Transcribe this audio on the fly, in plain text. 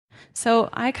So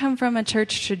I come from a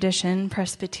church tradition,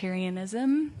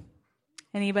 Presbyterianism.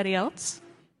 Anybody else?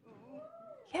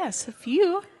 Yes, a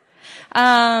few.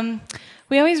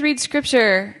 We always read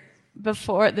scripture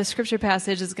before the scripture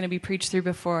passage is going to be preached through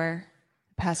before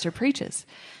the pastor preaches.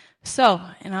 So,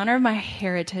 in honor of my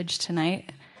heritage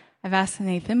tonight, I've asked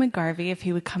Nathan McGarvey if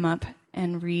he would come up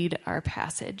and read our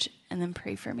passage and then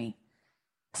pray for me.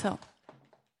 So,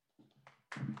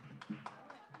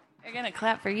 they're going to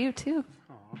clap for you too.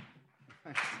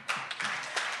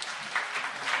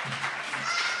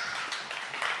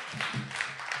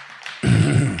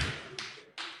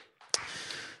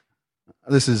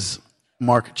 This is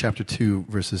Mark chapter 2,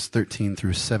 verses 13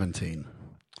 through 17.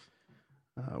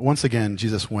 Once again,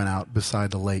 Jesus went out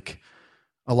beside the lake.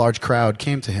 A large crowd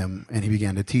came to him, and he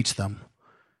began to teach them.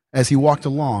 As he walked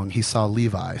along, he saw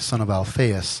Levi, son of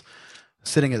Alphaeus,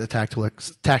 sitting at the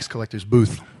tax collector's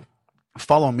booth.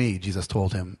 "Follow me," Jesus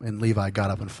told him, and Levi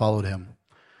got up and followed him.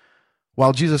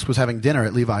 While Jesus was having dinner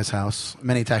at Levi's house,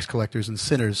 many tax collectors and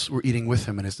sinners were eating with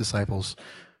him and his disciples,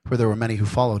 for there were many who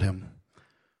followed him.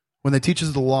 When the teachers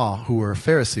of the law, who were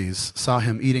Pharisees, saw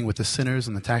him eating with the sinners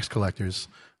and the tax collectors,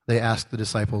 they asked the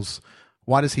disciples,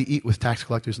 "Why does he eat with tax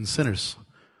collectors and sinners?"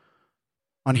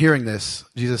 On hearing this,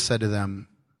 Jesus said to them,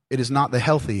 "It is not the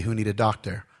healthy who need a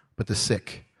doctor, but the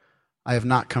sick. I have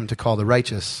not come to call the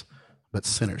righteous, but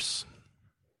sinners."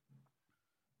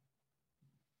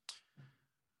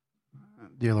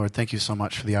 Dear Lord, thank you so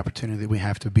much for the opportunity that we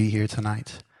have to be here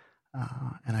tonight.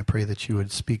 And I pray that you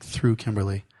would speak through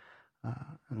Kimberly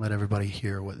and let everybody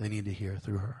hear what they need to hear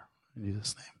through her. In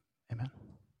Jesus' name, amen.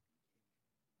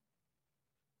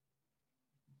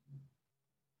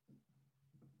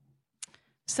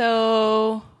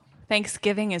 So,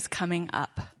 Thanksgiving is coming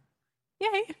up.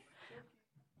 Yay!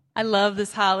 I love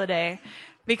this holiday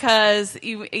because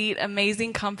you eat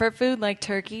amazing comfort food like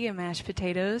turkey and mashed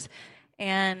potatoes.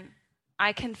 And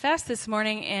I confessed this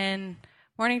morning in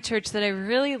morning church that I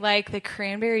really like the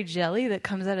cranberry jelly that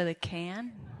comes out of the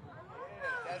can.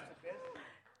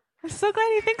 I'm so glad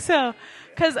you think so,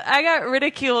 because I got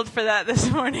ridiculed for that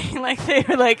this morning. Like, they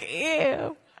were like,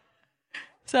 ew.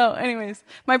 So, anyways,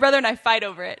 my brother and I fight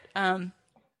over it.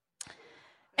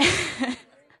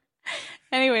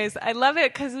 Anyways, I love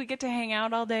it because we get to hang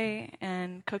out all day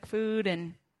and cook food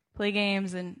and play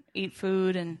games and eat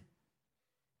food and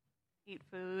eat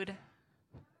food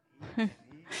and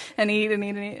eat and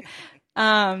eat and eat.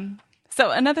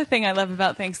 So another thing I love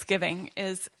about Thanksgiving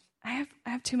is I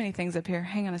have too many things up here.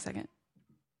 Hang on a second.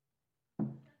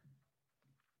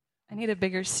 I need a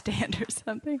bigger stand or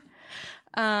something.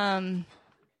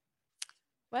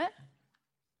 What?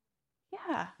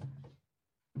 Yeah.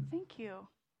 Thank you.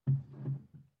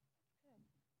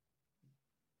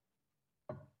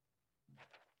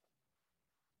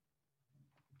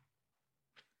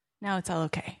 Now it's all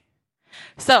okay.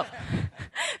 So,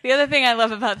 the other thing I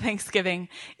love about Thanksgiving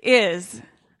is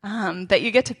that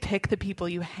you get to pick the people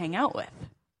you hang out with.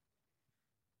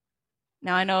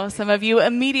 Now, I know some of you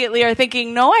immediately are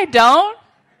thinking, no, I don't.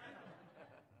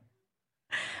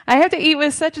 I have to eat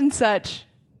with such and such.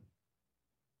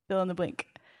 Fill in the blank.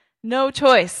 No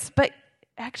choice. But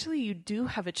actually, you do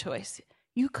have a choice.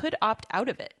 You could opt out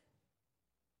of it.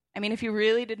 I mean, if you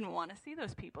really didn't want to see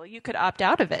those people, you could opt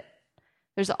out of it.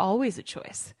 There's always a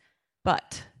choice.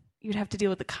 But you'd have to deal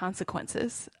with the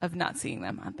consequences of not seeing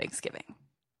them on Thanksgiving.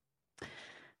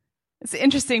 It's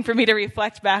interesting for me to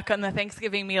reflect back on the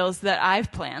Thanksgiving meals that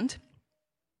I've planned.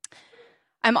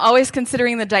 I'm always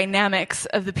considering the dynamics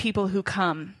of the people who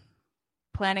come,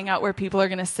 planning out where people are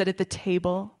going to sit at the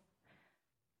table.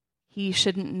 He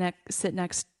shouldn't sit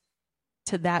next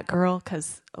to that girl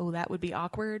because, that would be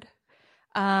awkward.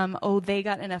 They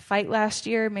got in a fight last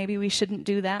year. Maybe we shouldn't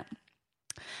do that.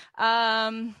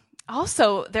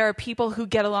 Also, there are people who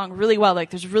get along really well, like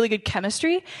there's really good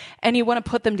chemistry, and you want to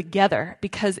put them together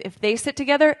because if they sit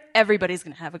together, everybody's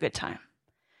going to have a good time.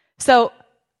 So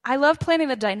I love planning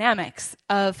the dynamics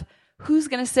of who's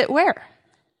going to sit where.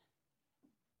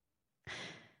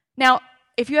 Now,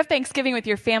 if you have Thanksgiving with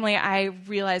your family, I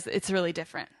realize it's really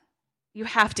different. You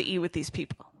have to eat with these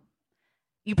people.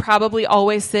 You probably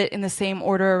always sit in the same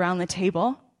order around the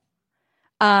table.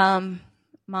 Mom,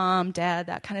 dad,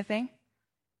 that kind of thing.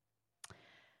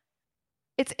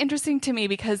 It's interesting to me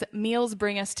because meals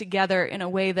bring us together in a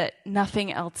way that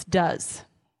nothing else does.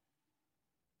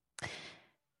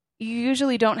 You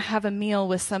usually don't have a meal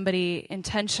with somebody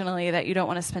intentionally that you don't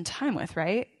want to spend time with,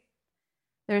 right?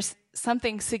 There's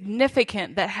something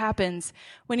significant that happens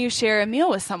when you share a meal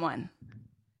with someone.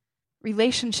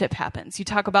 Relationship happens. You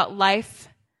talk about life,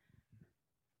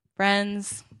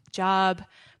 friends, job,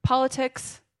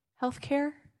 politics,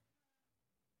 healthcare.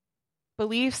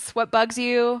 beliefs, what bugs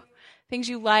you, things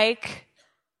you like.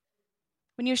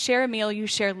 When you share a meal, you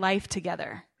share life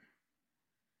together.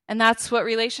 And that's what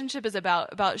relationship is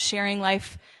about sharing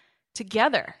life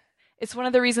together. It's one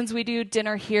of the reasons we do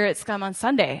dinner here at Scum on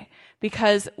Sunday,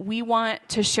 because we want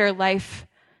to share life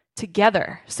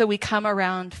together. So we come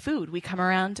around food. We come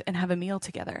around and have a meal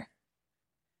together.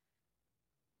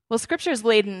 Well, Scripture is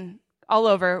laden all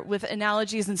over with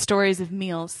analogies and stories of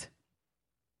meals.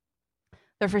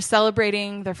 They're for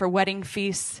celebrating. They're for wedding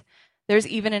feasts. There's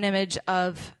even an image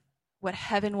of what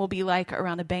heaven will be like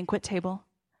around a banquet table.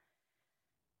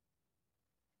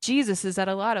 Jesus is at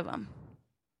a lot of them.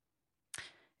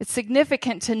 It's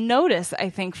significant to notice, I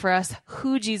think, for us,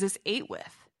 who Jesus ate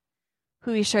with,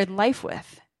 who he shared life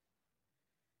with.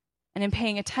 And in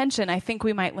paying attention, I think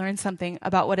we might learn something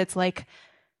about what it's like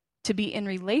to be in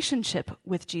relationship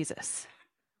with Jesus,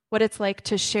 what it's like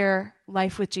to share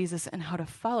life with Jesus and how to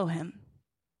follow him.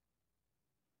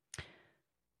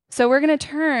 So we're going to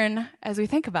turn, as we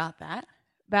think about that,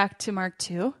 back to Mark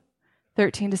 2,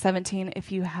 13 to 17.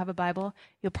 If you have a Bible,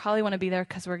 you'll probably want to be there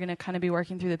because we're going to kind of be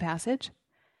working through the passage.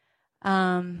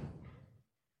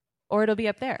 Or it'll be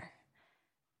up there.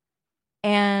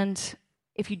 And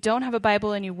if you don't have a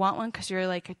Bible and you want one because you're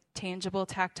like a tangible,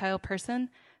 tactile person,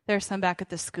 there's some back at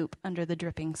the scoop under the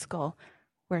dripping skull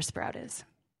where Sprout is.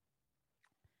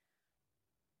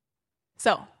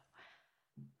 So,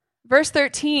 verse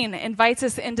 13 invites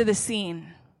us into the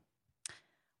scene.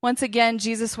 Once again,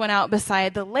 Jesus went out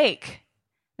beside the lake.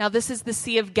 Now, this is the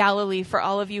Sea of Galilee for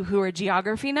all of you who are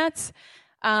geography nuts.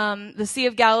 The Sea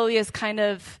of Galilee is kind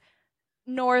of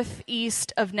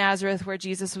northeast of Nazareth where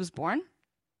Jesus was born.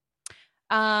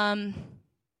 And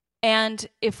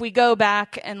if we go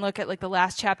back and look at like the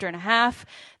last chapter and a half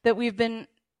that we've been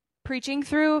preaching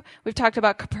through, we've talked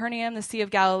about Capernaum, the Sea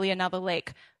of Galilee, and now the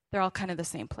lake. They're all kind of the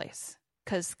same place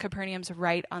because Capernaum's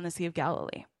right on the Sea of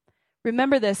Galilee.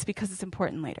 Remember this because it's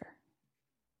important later.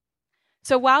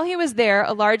 So while he was there,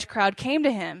 a large crowd came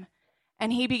to him,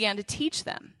 and he began to teach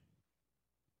them.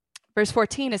 Verse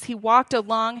 14, as he walked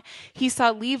along, he saw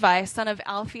Levi, son of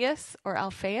Alphaeus, or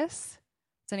Alphaeus.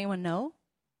 Does anyone know?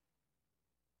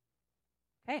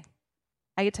 Okay,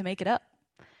 I get to make it up.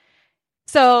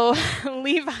 So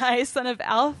Levi, son of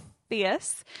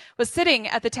Alphaeus, was sitting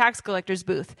at the tax collector's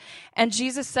booth, and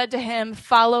Jesus said to him,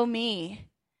 "Follow me."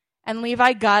 And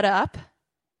Levi got up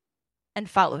and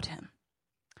followed him.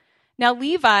 Now,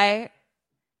 Levi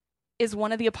is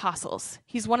one of the apostles.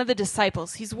 He's one of the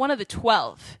disciples. He's one of the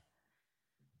 12.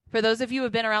 For those of you who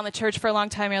have been around the church for a long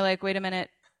time, you're like, wait a minute,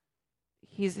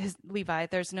 he's Levi.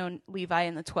 There's no Levi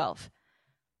in the 12.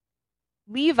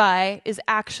 Levi is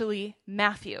actually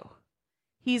Matthew.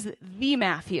 He's the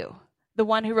Matthew, the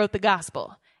one who wrote the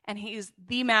gospel. And he's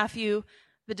the Matthew,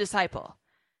 the disciple.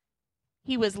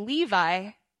 He was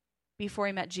Levi before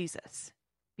he met Jesus,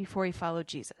 before he followed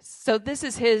Jesus. So this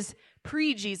is his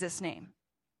pre-Jesus name,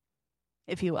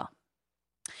 if you will.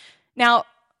 Now,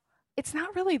 it's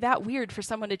not really that weird for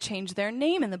someone to change their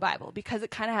name in the Bible because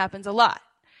it kind of happens a lot.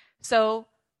 So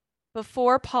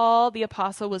before Paul, the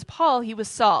apostle, was Paul, he was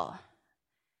Saul.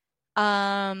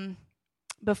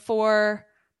 Before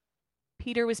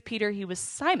Peter was Peter, he was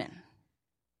Simon.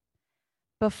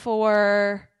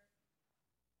 Before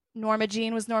Norma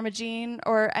Jean was Norma Jean,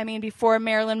 before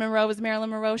Marilyn Monroe was Marilyn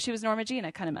Monroe, she was Norma Jean.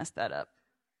 I kind of messed that up.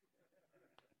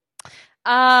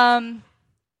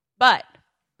 But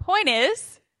point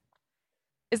is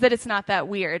that it's not that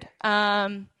weird.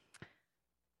 One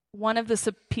of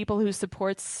the people who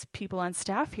supports people on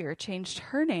staff here changed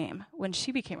her name when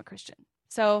she became a Christian.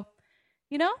 So,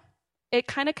 it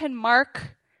kind of can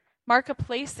mark a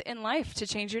place in life to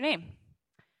change your name.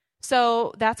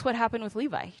 So that's what happened with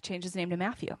Levi. He changed his name to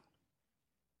Matthew.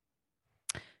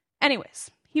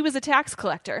 Anyways, he was a tax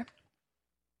collector,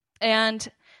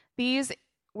 and these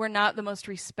were not the most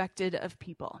respected of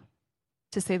people,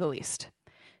 to say the least.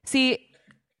 See,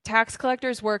 tax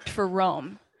collectors worked for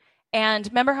Rome. And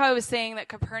remember how I was saying that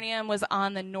Capernaum was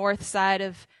on the north side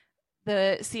of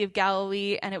the Sea of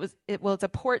Galilee, and it's a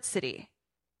port city.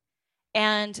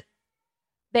 And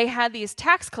they had these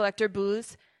tax collector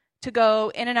booths to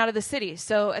go in and out of the city.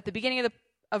 So at the beginning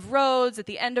of roads, at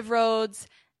the end of roads,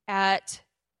 at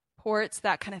ports,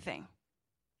 that kind of thing.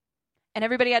 And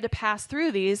everybody had to pass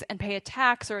through these and pay a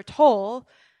tax or a toll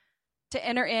to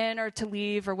enter in or to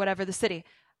leave or whatever the city.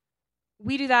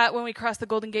 We do that when we cross the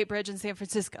Golden Gate Bridge in San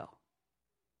Francisco.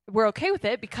 We're okay with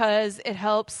it because it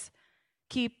helps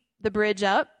keep the bridge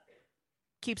up,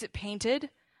 keeps it painted.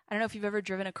 I don't know if you've ever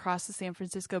driven across the San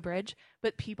Francisco Bridge,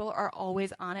 but people are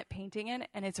always on it painting it,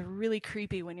 and it's really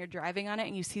creepy when you're driving on it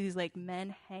and you see these like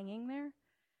men hanging there.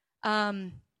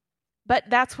 But But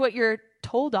that's what your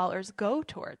toll dollars go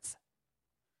towards.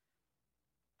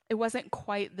 It wasn't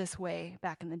quite this way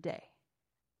back in the day.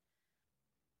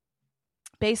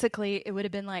 Basically, it would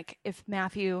have been like if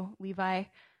Levi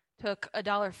took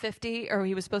 $1.50, or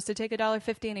he was supposed to take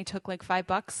 $1.50, and he took like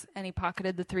 $5 and he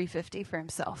pocketed the $3.50 for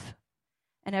himself.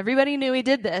 And everybody knew he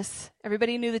did this.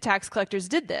 Everybody knew the tax collectors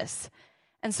did this.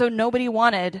 And so nobody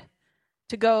wanted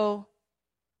to go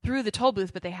through the toll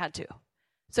booth, but they had to.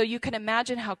 So you can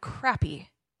imagine how crappy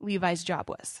Levi's job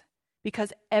was,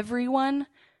 because everyone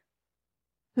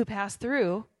who passed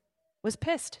through was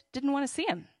pissed, didn't want to see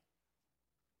him.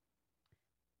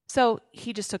 So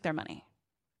he just took their money,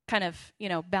 kind of,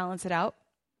 balance it out.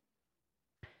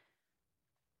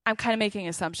 I'm kind of making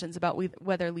assumptions about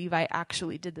whether Levi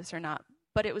actually did this or not,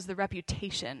 but it was the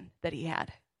reputation that he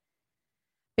had.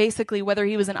 Basically, whether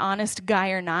he was an honest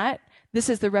guy or not, this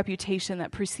is the reputation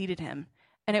that preceded him,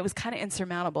 and it was kind of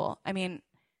insurmountable. I mean,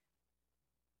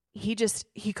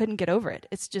 he couldn't get over it.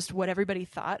 It's just what everybody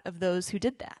thought of those who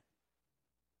did that.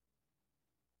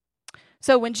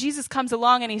 So when Jesus comes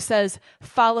along and he says,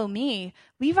 "Follow me,"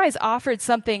 Levi's offered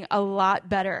something a lot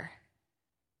better.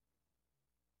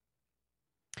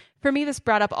 For me, this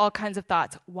brought up all kinds of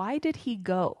thoughts. Why did he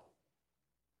go?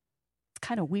 It's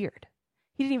kind of weird.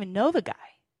 He didn't even know the guy.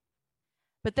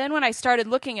 But then when I started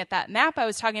looking at that map I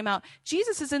was talking about,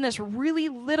 Jesus is in this really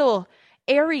little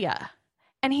area.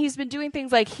 And he's been doing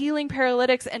things like healing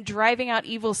paralytics and driving out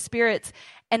evil spirits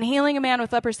and healing a man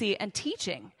with leprosy and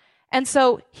teaching. And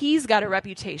so he's got a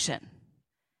reputation.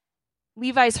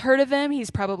 Levi's heard of him. He's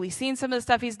probably seen some of the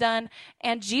stuff he's done.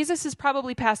 And Jesus has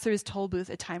probably passed through his toll booth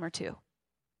a time or two.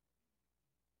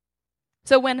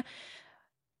 So when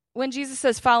Jesus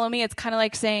says, "Follow me," it's kind of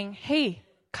like saying, "Hey,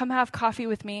 come have coffee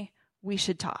with me. We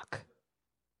should talk."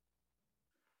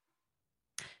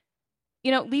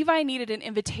 Levi needed an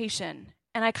invitation.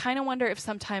 And I kind of wonder if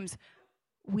sometimes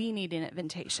we need an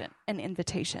invitation.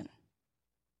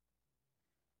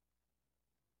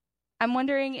 I'm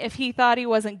wondering if he thought he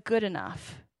wasn't good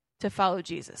enough to follow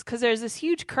Jesus, because there's this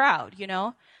huge crowd,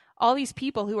 all these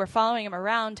people who are following him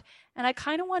around, and I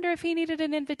kind of wonder if he needed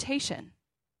an invitation.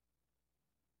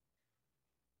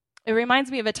 It reminds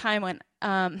me of a time when,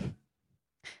 when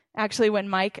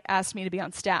Mike asked me to be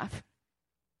on staff.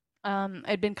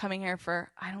 I'd been coming here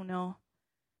for, I don't know,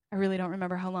 I really don't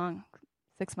remember how long,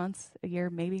 6 months, a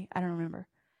year, maybe, I don't remember.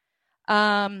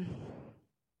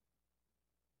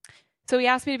 So he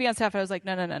asked me to be on staff, and I was like,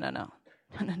 no.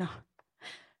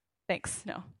 Thanks,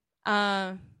 no.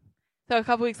 So a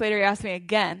couple weeks later, he asked me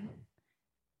again,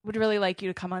 "Would really like you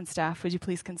to come on staff. Would you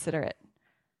please consider it?"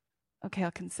 Okay,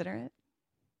 I'll consider it.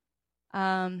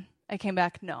 I came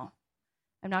back, "No,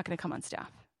 I'm not going to come on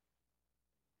staff."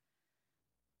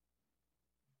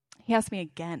 He asked me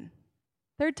again.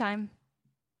 Third time,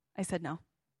 I said no.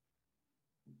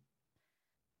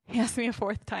 He asked me a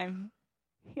fourth time.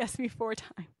 He asked me 4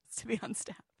 times to be on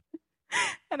staff.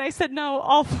 And I said no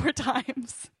all 4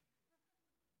 times.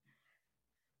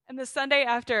 And the Sunday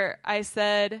after I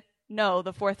said no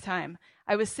the 4th time,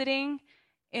 I was sitting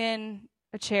in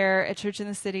a chair at church in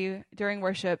the city during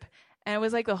worship, and it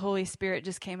was like the Holy Spirit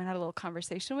just came and had a little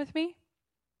conversation with me.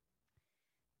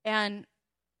 And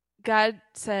God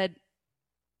said,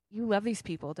 "You love these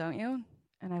people, don't you?"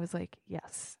 And I was like,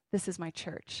 "Yes, this is my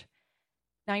church."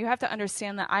 Now you have to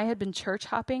understand that I had been church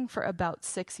hopping for about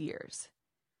 6 years.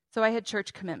 So I had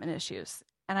church commitment issues.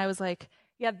 And I was like,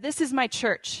 yeah, this is my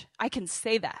church. I can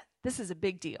say that. This is a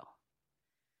big deal.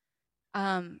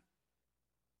 And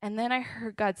then I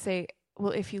heard God say,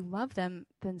 "Well, if you love them,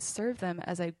 then serve them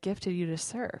as I gifted you to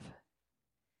serve."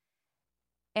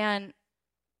 And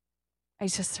I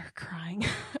just started crying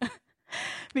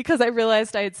because I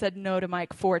realized I had said no to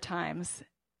Mike 4 times,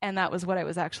 and that was what I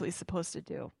was actually supposed to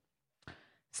do.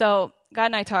 So God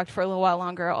and I talked for a little while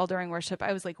longer all during worship.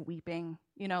 I was like weeping,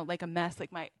 like a mess.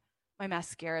 Like my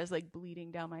mascara is like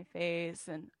bleeding down my face,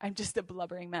 and I'm just a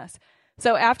blubbering mess.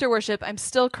 So after worship, I'm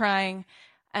still crying,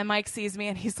 and Mike sees me,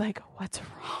 and he's like, "What's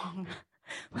wrong?"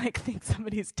 Like, think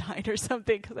somebody's died or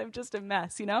something, because I'm just a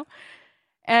mess,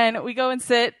 And we go and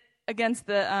sit against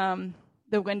the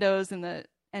windows in the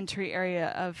entry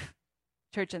area of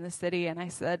church in the city, and I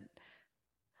said,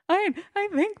 I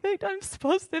think that I'm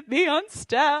supposed to be on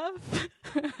staff.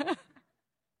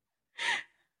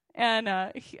 And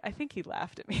I think he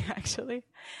laughed at me, actually.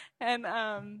 And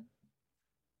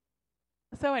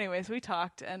so anyways, we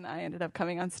talked, and I ended up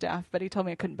coming on staff, but he told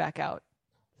me I couldn't back out.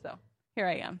 So here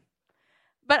I am.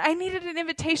 But I needed an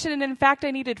invitation, and in fact,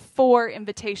 I needed 4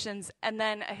 invitations, and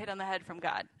then a hit on the head from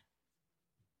God.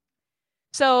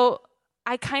 So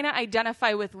I kind of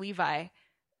identify with Levi.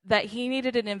 that he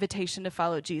needed an invitation to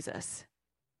follow Jesus.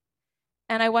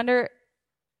 And I wonder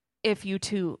if you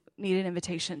too need an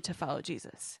invitation to follow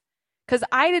Jesus. Because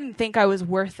I didn't think I was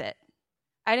worth it.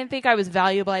 I didn't think I was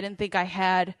valuable. I didn't think I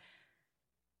had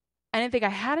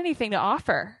anything to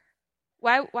offer.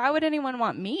 Why would anyone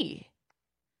want me?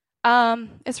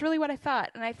 It's really what I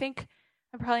thought. And I think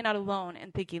I'm probably not alone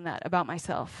in thinking that about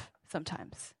myself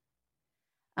sometimes.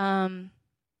 So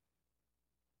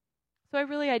I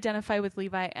really identify with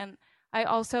Levi, and I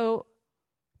also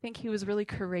think he was really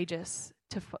courageous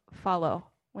to follow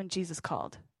when Jesus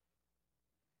called.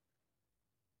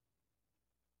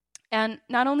 And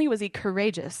not only was he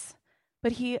courageous,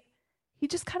 but he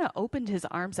just kind of opened his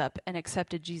arms up and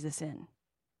accepted Jesus in.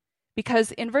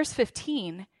 Because in verse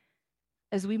 15,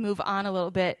 as we move on a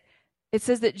little bit, it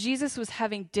says that Jesus was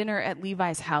having dinner at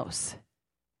Levi's house.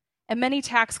 And many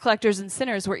tax collectors and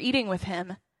sinners were eating with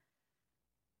him.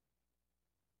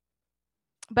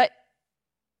 But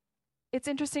it's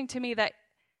interesting to me that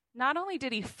not only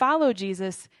did he follow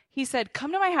Jesus, he said,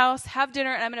 come to my house, have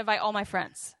dinner, and I'm going to invite all my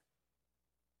friends.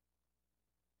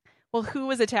 Well, who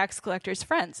was a tax collector's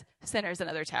friends? Sinners and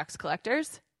other tax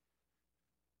collectors.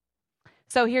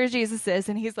 So here Jesus is,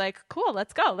 and he's like, cool,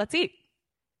 let's go, let's eat.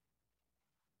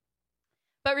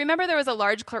 But remember, there was a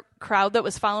large crowd that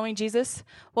was following Jesus?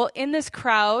 Well, in this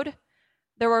crowd,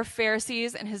 there were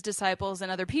Pharisees and his disciples and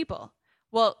other people.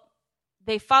 Well,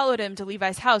 they followed him to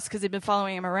Levi's house because they'd been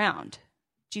following him around,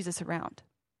 Jesus around.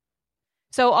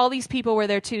 So all these people were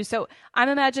there too. So I'm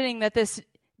imagining that this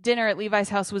dinner at Levi's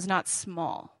house was not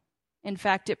small. In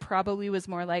fact, it probably was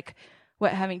more like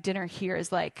what having dinner here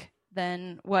is like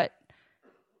than what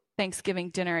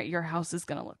Thanksgiving dinner at your house is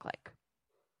going to look like.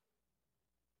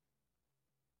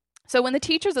 So when the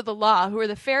teachers of the law, who were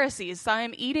the Pharisees, saw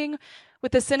him eating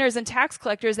with the sinners and tax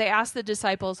collectors, they asked the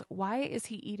disciples, why is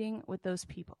he eating with those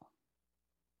people?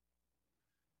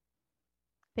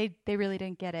 They really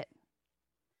didn't get it.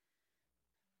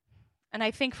 And I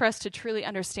think for us to truly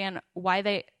understand why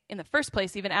they, in the first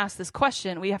place, even asked this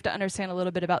question, we have to understand a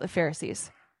little bit about the Pharisees.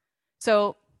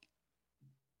 So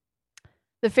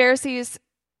the Pharisees,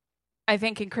 I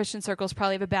think in Christian circles,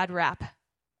 probably have a bad rap.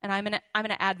 And I'm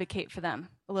gonna advocate for them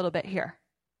a little bit here.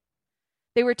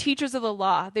 They were teachers of the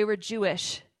law. They were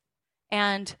Jewish.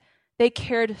 And they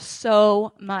cared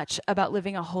so much about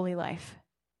living a holy life.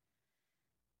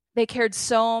 They cared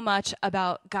so much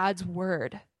about God's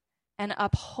word and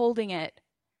upholding it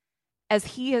as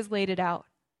he has laid it out.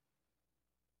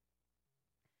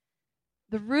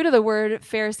 The root of the word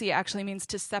Pharisee actually means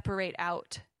to separate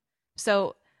out.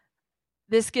 So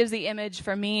this gives the image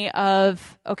for me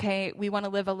of, okay, we want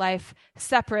to live a life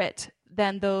separate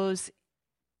than the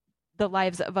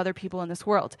lives of other people in this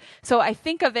world. So I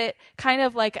think of it kind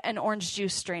of like an orange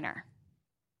juice strainer.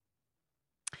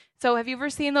 So have you ever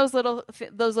seen those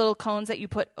little cones that you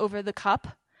put over the cup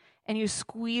and you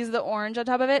squeeze the orange on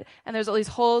top of it and there's all these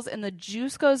holes and the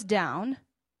juice goes down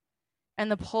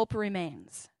and the pulp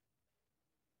remains?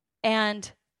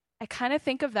 And I kind of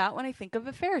think of that when I think of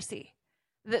a Pharisee,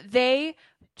 that they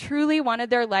truly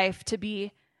wanted their life to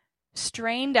be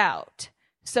strained out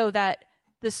so that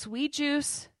the sweet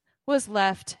juice was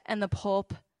left and the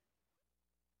pulp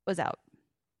was out.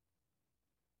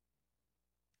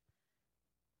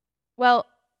 Well,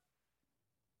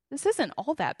 this isn't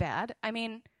all that bad. I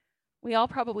mean, we all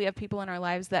probably have people in our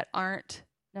lives that aren't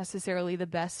necessarily the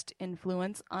best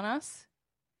influence on us.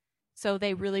 So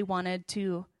they really wanted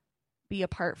to be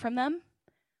apart from them,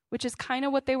 which is kind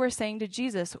of what they were saying to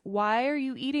Jesus. Why are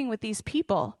you eating with these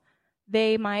people?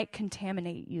 They might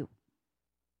contaminate you.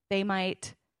 They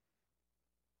might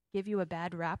give you a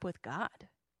bad rap with God.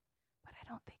 But I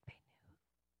don't think they knew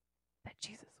that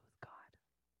Jesus was God.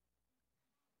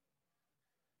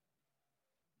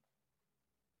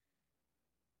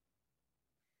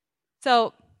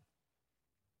 So,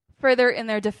 further in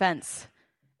their defense,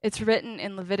 it's written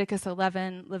in Leviticus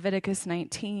 11, Leviticus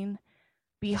 19,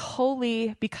 be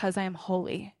holy because I am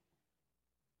holy.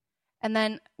 And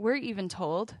then we're even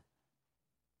told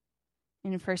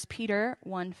in 1 Peter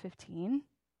 1:15,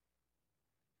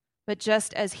 but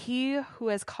just as he who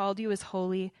has called you is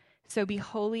holy, so be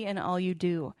holy in all you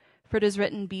do. For it is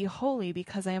written, be holy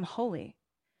because I am holy.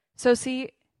 So see,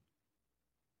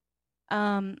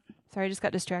 sorry, I just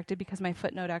got distracted because my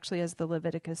footnote actually has the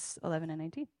Leviticus 11 and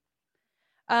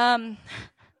 19.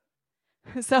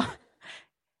 So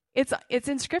it's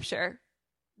in Scripture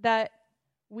that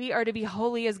we are to be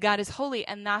holy as God is holy,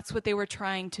 and that's what they were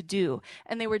trying to do.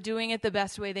 And they were doing it the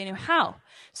best way they knew how.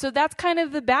 So that's kind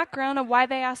of the background of why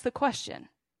they asked the question.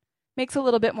 Makes a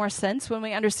little bit more sense when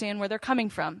we understand where they're coming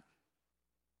from.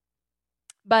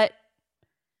 But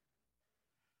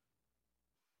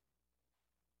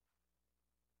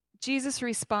Jesus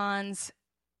responds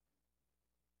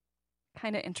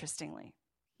kind of interestingly.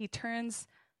 He turns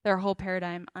their whole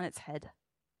paradigm on its head.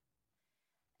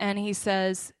 And he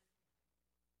says,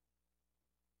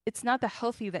 it's not the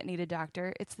healthy that need a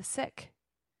doctor, it's the sick.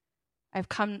 I have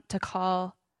come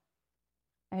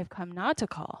not to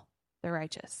call the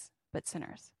righteous, but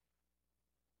sinners.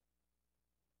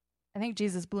 I think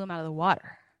Jesus blew him out of the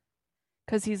water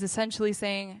because he's essentially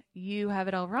saying, you have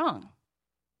it all wrong.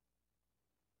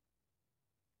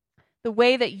 The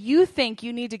way that you think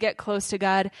you need to get close to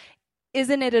God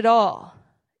isn't it at all.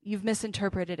 You've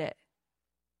misinterpreted it.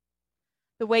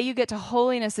 The way you get to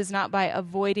holiness is not by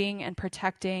avoiding and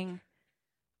protecting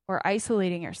or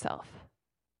isolating yourself.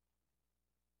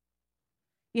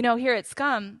 You know, here at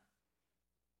Scum,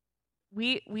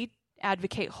 we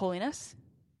advocate holiness.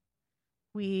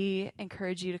 We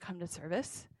encourage you to come to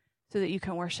service so that you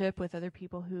can worship with other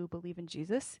people who believe in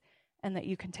Jesus and that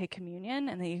you can take communion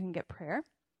and that you can get prayer.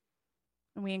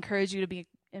 And we encourage you to be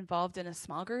involved in a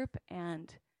small group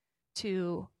and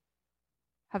to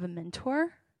have a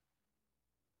mentor.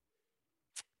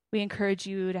 We encourage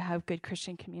you to have good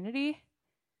Christian community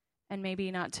and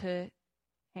maybe not to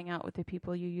hang out with the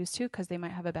people you used to because they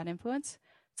might have a bad influence.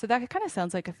 So that kind of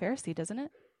sounds like a Pharisee, doesn't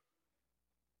it?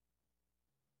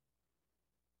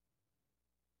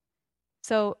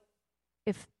 So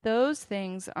if those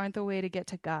things aren't the way to get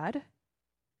to God,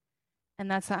 and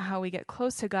that's not how we get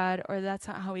close to God, or that's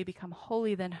not how we become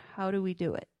holy, then how do we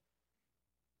do it?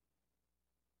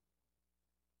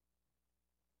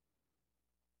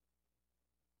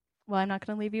 Well, I'm not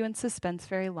going to leave you in suspense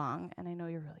very long, and I know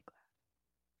you're really glad.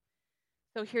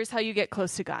 So here's how you get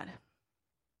close to God.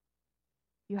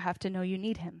 You have to know you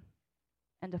need him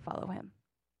and to follow him.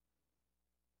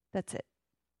 That's it.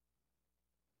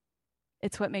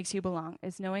 It's what makes you belong,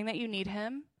 is knowing that you need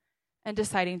him and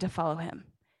deciding to follow him.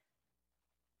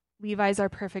 Levi's our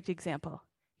perfect example.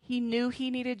 He knew he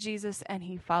needed Jesus, and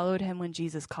he followed him when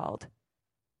Jesus called.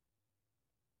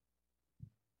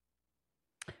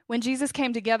 When Jesus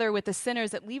came together with the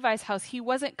sinners at Levi's house, he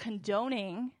wasn't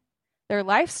condoning their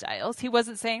lifestyles. He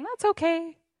wasn't saying, that's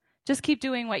okay, just keep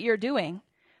doing what you're doing.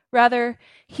 Rather,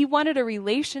 he wanted a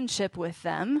relationship with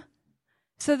them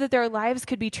so that their lives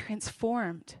could be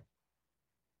transformed,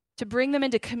 to bring them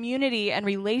into community and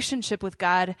relationship with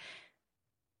God.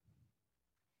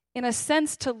 In a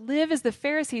sense, to live as the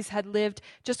Pharisees had lived,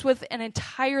 just with an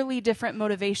entirely different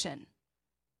motivation.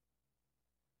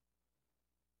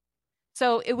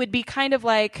 So it would be kind of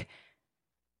like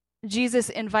Jesus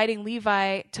inviting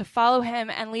Levi to follow him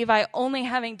and Levi only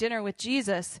having dinner with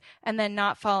Jesus and then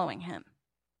not following him.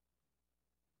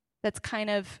 That's kind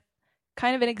of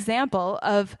an example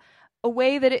of a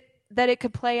way that it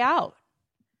could play out.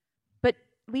 But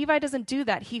Levi doesn't do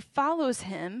that. He follows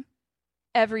him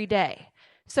every day.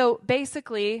 So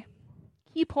basically,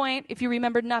 key point, if you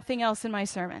remembered nothing else in my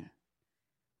sermon,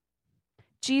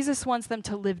 Jesus wants them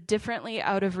to live differently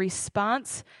out of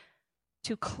response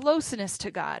to closeness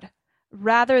to God,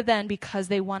 rather than because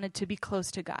they wanted to be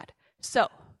close to God. So,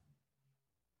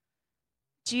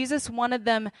 Jesus wanted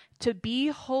them to be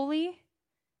holy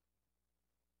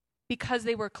because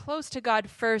they were close to God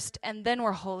first and then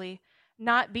were holy,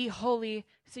 not be holy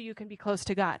so you can be close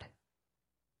to God.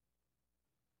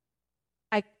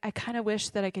 I kind of wish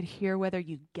that I could hear whether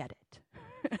you get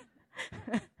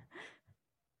it.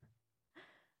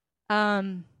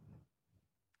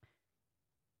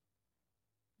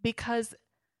 Because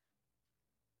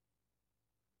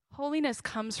holiness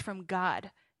comes from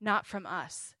God, not from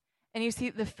us. And you see,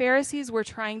 the Pharisees were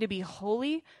trying to be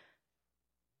holy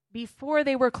before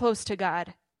they were close to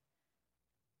God.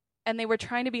 And they were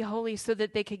trying to be holy so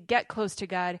that they could get close to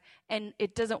God, and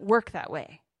it doesn't work that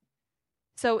way.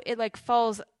 So it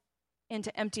falls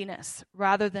into emptiness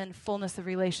rather than fullness of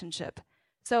relationship.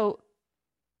 So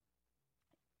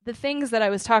the things that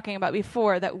I was talking about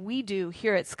before that we do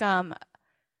here at Scum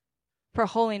for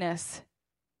holiness,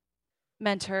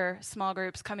 mentor, small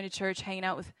groups, coming to church, hanging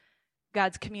out with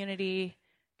God's community,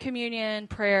 communion,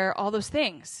 prayer, all those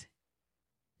things.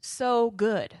 So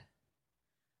good.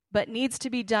 But needs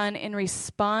to be done in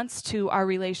response to our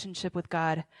relationship with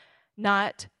God,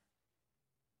 not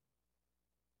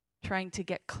trying to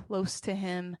get close to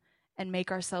him and make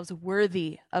ourselves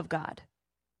worthy of God.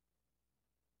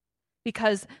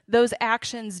 Because those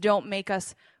actions don't make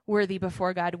us worthy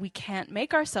before God. We can't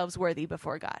make ourselves worthy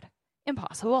before God.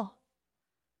 Impossible.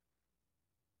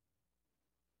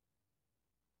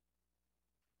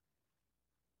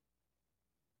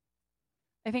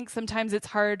 I think sometimes it's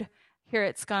hard here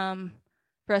at Scum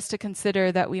for us to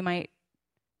consider that we might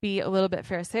be a little bit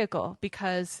pharisaical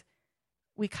because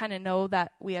we kind of know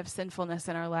that we have sinfulness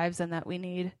in our lives and that we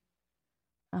need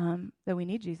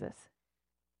Jesus.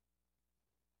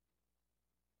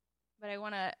 But I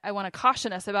want to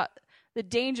caution us about the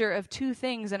danger of two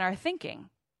things in our thinking.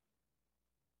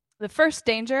 The first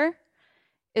danger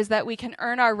is that we can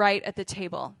earn our right at the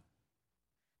table,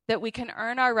 that we can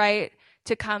earn our right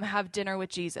to come have dinner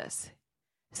with Jesus.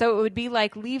 So it would be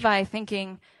like Levi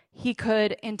thinking he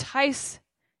could entice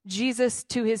Jesus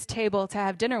to his table to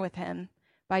have dinner with him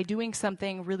by doing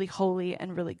something really holy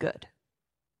and really good.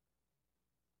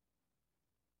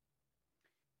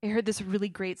 I heard this really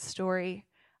great story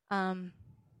about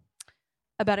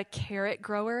a carrot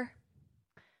grower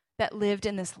that lived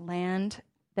in this land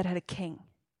that had a king.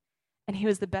 And he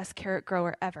was the best carrot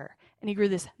grower ever. And he grew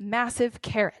this massive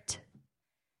carrot.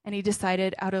 And he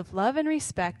decided, out of love and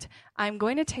respect, I'm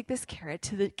going to take this carrot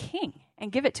to the king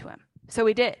and give it to him. So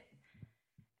he did.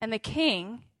 And the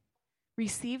king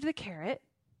received the carrot,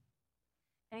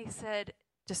 and he said,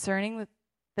 discerning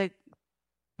the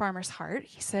farmer's heart,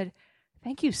 he said,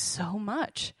 thank you so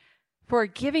much for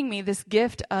giving me this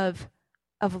gift of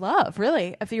love,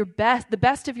 really, of your best, the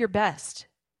best of your best.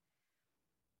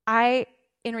 I,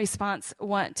 in response,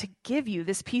 want to give you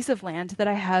this piece of land that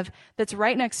I have that's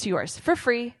right next to yours for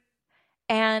free,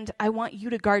 and I want you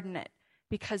to garden it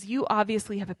because you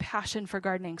obviously have a passion for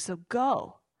gardening, so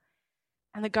go.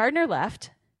 And the gardener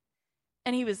left,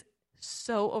 and he was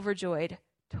so overjoyed,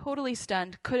 totally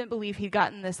stunned, couldn't believe he'd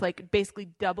gotten this, basically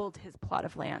doubled his plot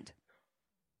of land.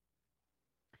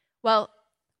 Well,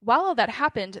 while all that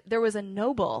happened, there was a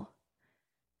noble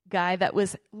guy that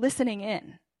was listening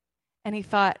in, and he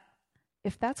thought,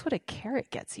 if that's what a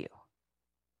carrot gets you,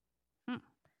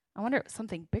 I wonder if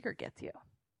something bigger gets you.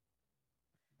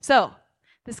 So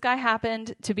this guy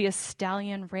happened to be a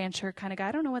stallion rancher kind of guy.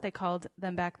 I don't know what they called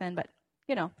them back then, but,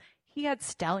 he had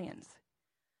stallions.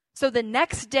 So the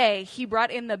next day, he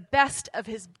brought in the best of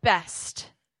his best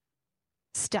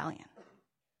stallion.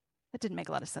 That didn't make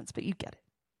a lot of sense, but you get it.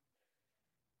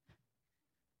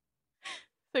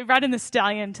 So he brought in the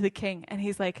stallion to the king, and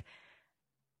he's like,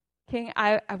 King,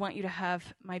 I want you to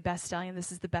have my best stallion.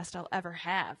 This is the best I'll ever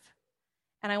have.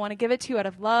 And I want to give it to you out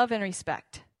of love and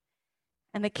respect.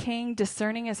 And the king,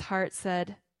 discerning his heart,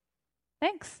 said,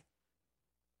 thanks.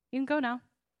 You can go now.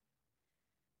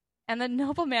 And the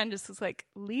nobleman just was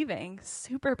leaving,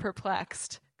 super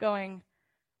perplexed, going,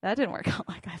 that didn't work out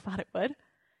like I thought it would.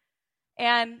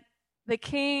 And the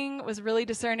king was really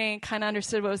discerning, kind of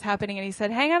understood what was happening, and he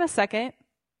said, hang on a second.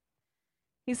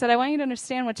 He said, I want you to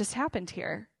understand what just happened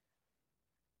here.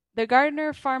 The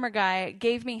gardener farmer guy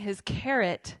gave me his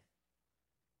carrot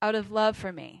out of love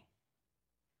for me.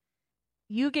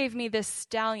 You gave me this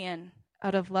stallion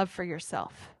out of love for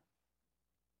yourself.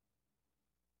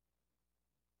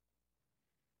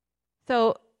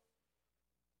 So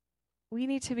we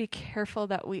need to be careful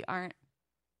that we aren't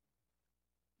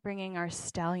bringing our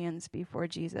stallions before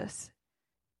Jesus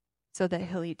so that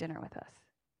he'll eat dinner with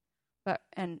us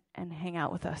and hang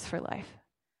out with us for life.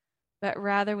 But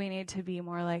rather we need to be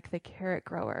more like the carrot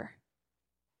grower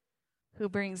who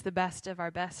brings the best of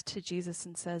our best to Jesus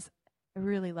and says, I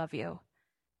really love you,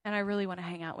 and I really want to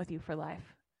hang out with you for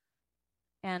life.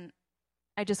 And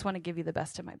I just want to give you the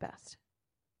best of my best.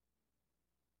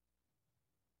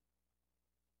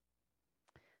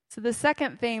 So the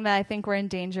second thing that I think we're in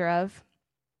danger of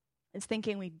is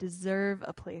thinking we deserve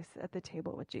a place at the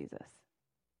table with Jesus.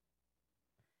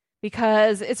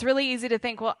 Because it's really easy to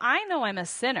think, well, I know I'm a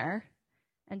sinner,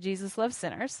 and Jesus loves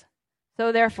sinners,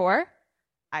 so therefore,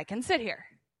 I can sit here.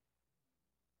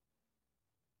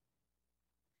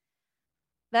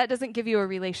 That doesn't give you a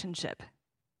relationship.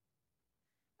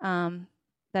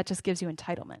 That just gives you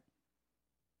entitlement.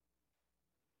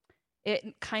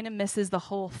 It kind of misses the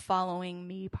whole following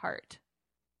me part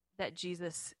that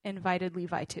Jesus invited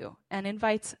Levi to and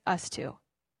invites us to.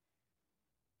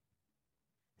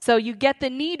 So you get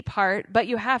the need part, but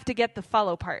you have to get the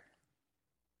follow part.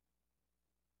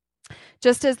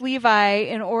 Just as Levi,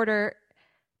 in order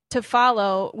to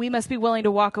follow, we must be willing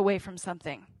to walk away from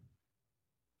something.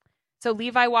 So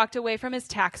Levi walked away from his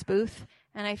tax booth,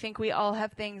 and I think we all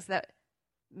have things that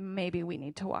maybe we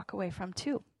need to walk away from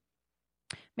too.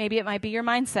 Maybe it might be your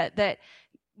mindset that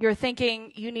you're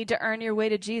thinking you need to earn your way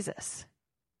to Jesus.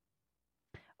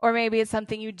 Or maybe it's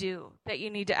something you do that you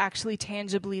need to actually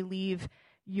tangibly leave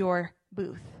your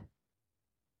booth.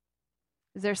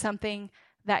 Is there something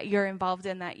that you're involved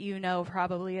in that you know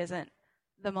probably isn't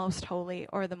the most holy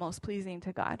or the most pleasing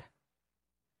to God?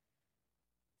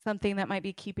 Something that might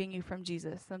be keeping you from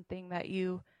Jesus, something that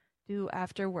you do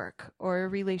after work or a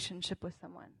relationship with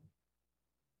someone.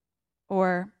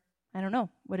 Or I don't know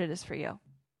what it is for you.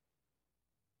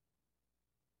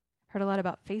 Heard a lot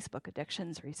about Facebook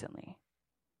addictions recently.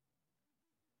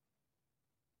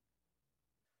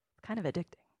 It's kind of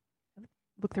addicting.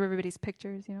 Look through everybody's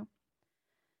pictures, you know.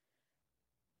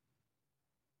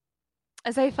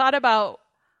 As I thought about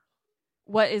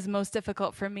what is most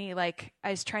difficult for me, like I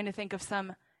was trying to think of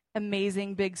some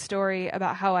amazing big story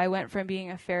about how I went from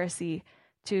being a Pharisee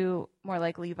to more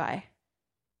like Levi.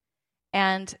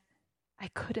 And I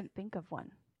couldn't think of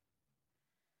one.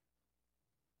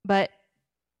 But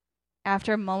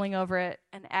after mulling over it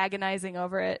and agonizing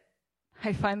over it,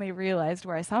 I finally realized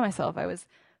where I saw myself. I was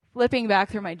flipping back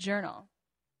through my journal.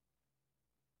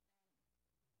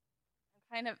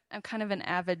 I'm kind of an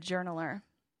avid journaler.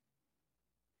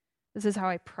 This is how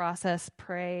I process,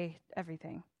 pray,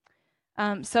 everything.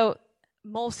 So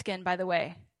Moleskine, by the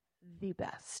way, the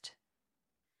best.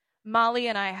 Molly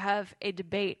and I have a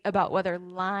debate about whether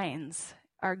lines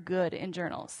are good in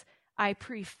journals. I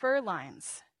prefer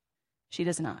lines. She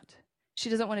does not. She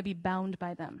doesn't want to be bound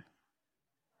by them.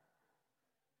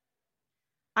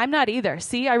 I'm not either.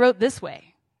 See, I wrote this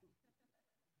way.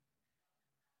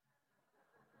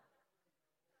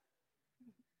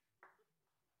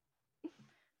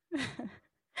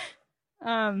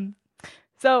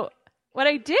 So what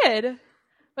I did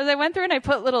was I went through and I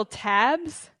put little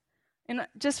tabs and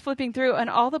just flipping through and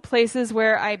all the places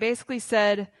where I basically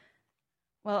said,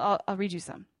 well, I'll read you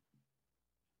some.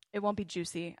 It won't be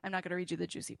juicy. I'm not going to read you the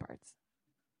juicy parts.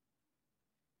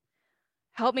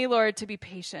 Help me, Lord, to be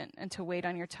patient and to wait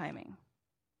on your timing.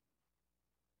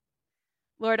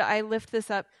 Lord, I lift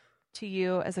this up to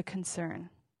you as a concern.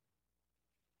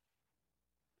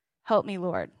 Help me,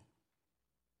 Lord.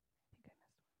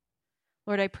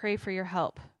 Lord, I pray for your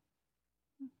help.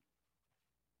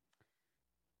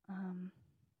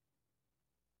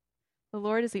 The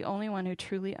Lord is the only one who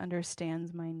truly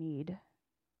understands my need.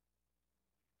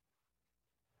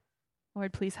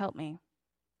 Lord, please help me.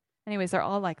 Anyways, they're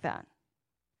all like that.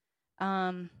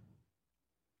 So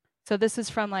this is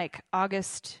from like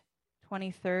August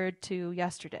 23rd to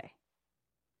yesterday.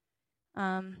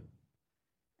 And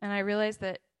I realized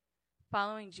that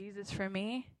following Jesus for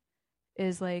me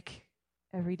is like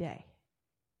every day,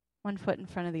 one foot in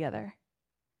front of the other.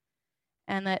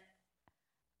 And that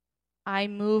I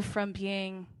move from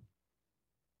being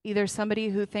either somebody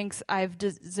who thinks I've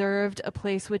deserved a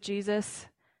place with Jesus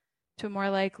to more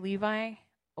like Levi,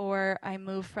 or I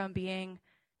move from being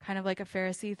kind of like a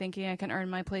Pharisee thinking I can earn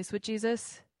my place with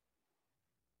Jesus.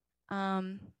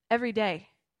 Every day.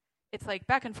 It's like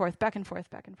back and forth, back and forth,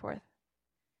 back and forth.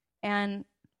 And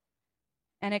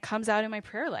it comes out in my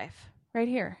prayer life right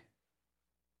here.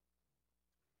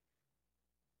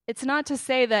 It's not to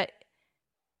say that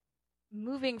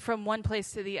moving from one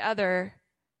place to the other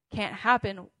can't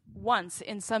happen once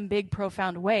in some big,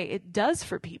 profound way. It does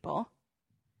for people.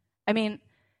 I mean,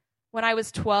 when I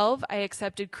was 12, I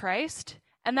accepted Christ,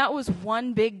 and that was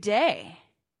one big day.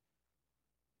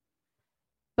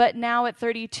 But now at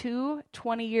 32,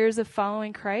 20 years of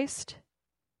following Christ,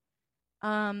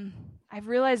 I've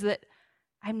realized that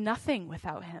I'm nothing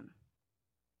without him.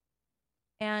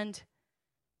 And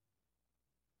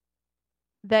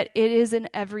that it is an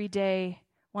everyday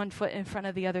one foot in front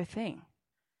of the other thing.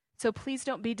 So please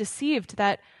don't be deceived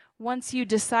that once you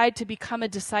decide to become a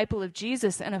disciple of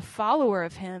Jesus and a follower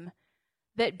of him,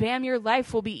 that bam, your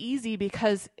life will be easy,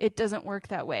 because it doesn't work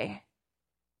that way.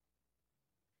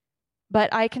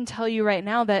 But I can tell you right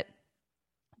now that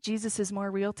Jesus is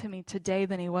more real to me today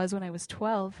than he was when I was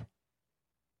 12.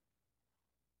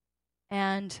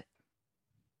 And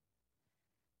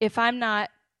if I'm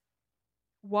not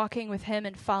walking with him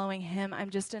and following him,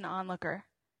 I'm just an onlooker,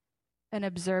 an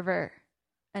observer,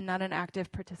 and not an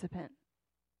active participant.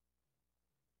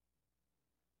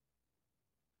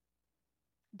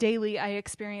 Daily, I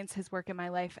experience his work in my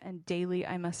life, and daily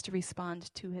I must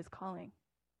respond to his calling.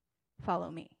 Follow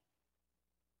me.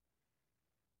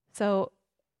 So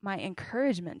my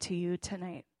encouragement to you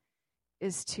tonight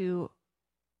is to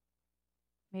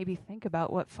maybe think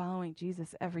about what following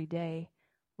Jesus every day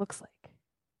looks like.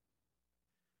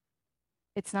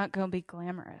 It's not going to be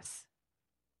glamorous.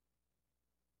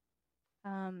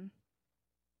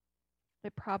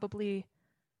 It probably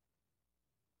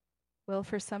will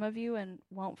for some of you and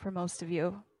won't for most of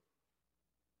you.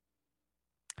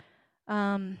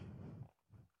 So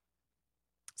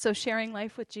sharing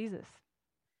life with Jesus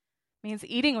means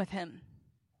eating with him.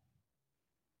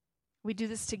 We do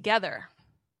this together.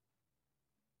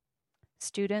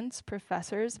 Students,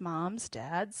 professors, moms,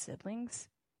 dads, siblings,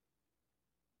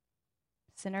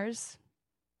 sinners,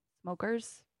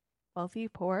 smokers, wealthy,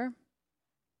 poor,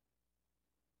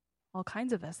 all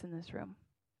kinds of us in this room.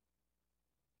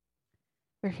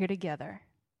 We're here together.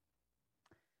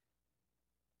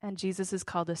 And Jesus has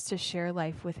called us to share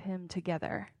life with him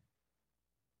together.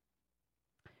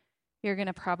 You're going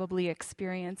to probably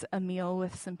experience a meal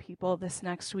with some people this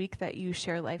next week that you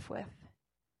share life with.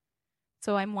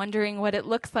 So I'm wondering what it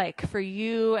looks like for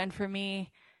you and for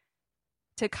me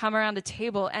to come around a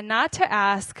table and not to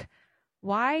ask,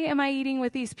 why am I eating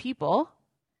with these people?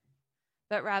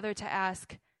 But rather to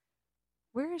ask,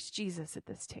 where is Jesus at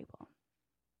this table?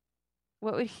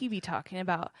 What would he be talking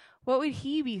about? What would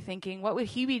he be thinking? What would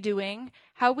he be doing?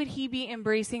 How would he be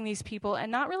embracing these people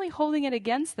and not really holding it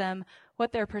against them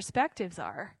what their perspectives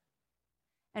are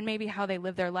and maybe how they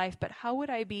live their life, but how would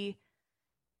I be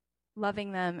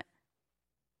loving them,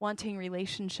 wanting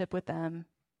relationship with them,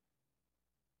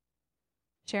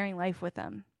 sharing life with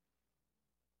them?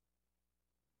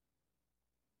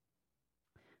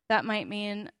 That might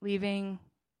mean leaving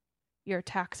your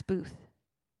tax booth.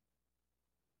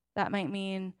 That might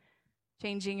mean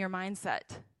changing your mindset.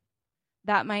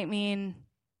 That might mean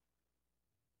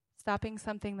stopping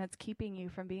something that's keeping you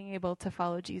from being able to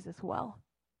follow Jesus well.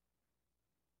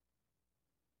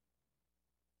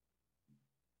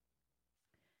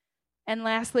 And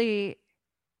lastly,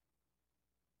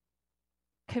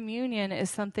 communion is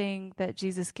something that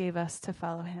Jesus gave us to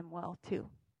follow him well too.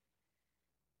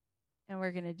 And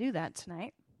we're going to do that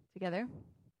tonight together.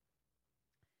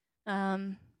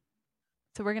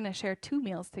 So we're going to share 2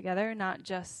 meals together, not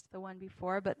just the one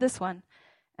before, but this one.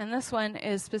 And this one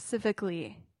is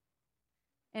specifically,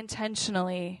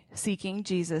 intentionally seeking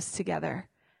Jesus together.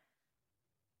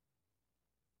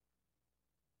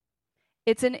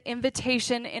 It's an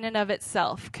invitation in and of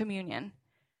itself, communion,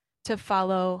 to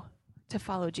follow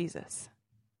Jesus.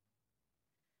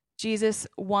 Jesus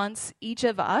wants each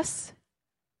of us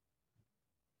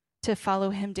to follow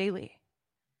him daily.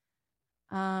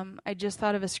 I just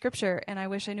thought of a scripture, and I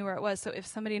wish I knew where it was. So if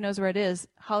somebody knows where it is,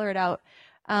 holler it out.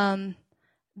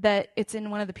 That it's in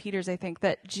one of the Peters, I think,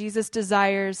 that Jesus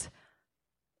desires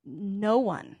no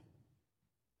one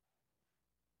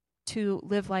to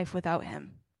live life without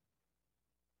him.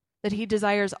 That he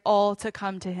desires all to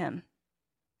come to him.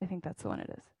 I think that's the one it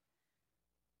is.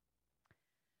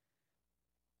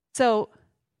 So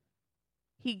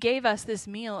he gave us this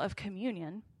meal of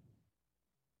communion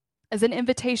as an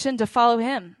invitation to follow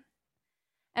him.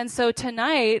 And so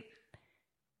tonight,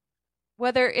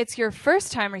 whether it's your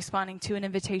first time responding to an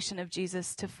invitation of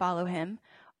Jesus to follow him,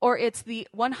 or it's the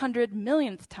 100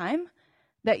 millionth time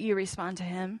that you respond to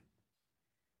him,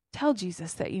 tell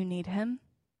Jesus that you need him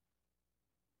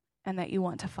and that you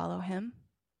want to follow him,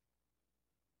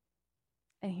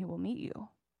 and he will meet you.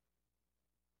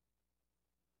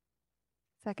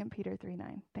 2 Peter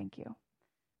 3:9. Thank you.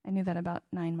 I knew that about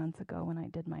 9 months ago when I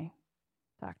did my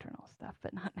doctrinal stuff,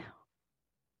 but not now.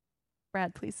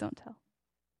 Brad, please don't tell.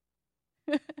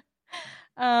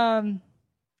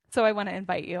 So I want to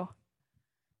invite you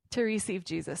to receive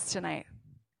Jesus tonight,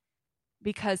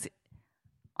 because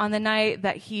on the night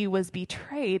that he was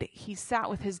betrayed, he sat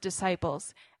with his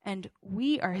disciples, and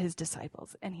we are his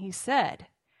disciples. And he said,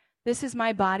 "This is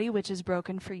my body, which is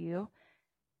broken for you."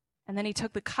 And then he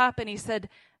took the cup and he said,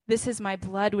 "This is my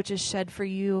blood, which is shed for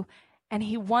you." And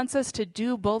he wants us to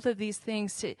do both of these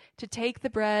things, to take the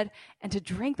bread and to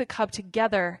drink the cup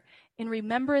together in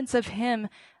remembrance of him,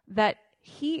 that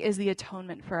he is the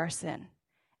atonement for our sin,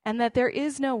 and that there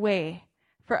is no way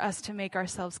for us to make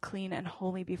ourselves clean and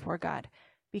holy before God,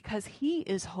 because he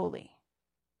is holy.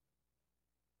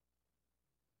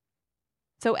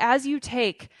 So as you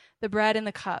take the bread and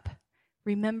the cup,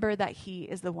 remember that he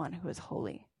is the one who is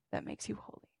holy, that makes you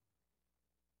holy.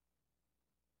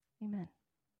 Amen.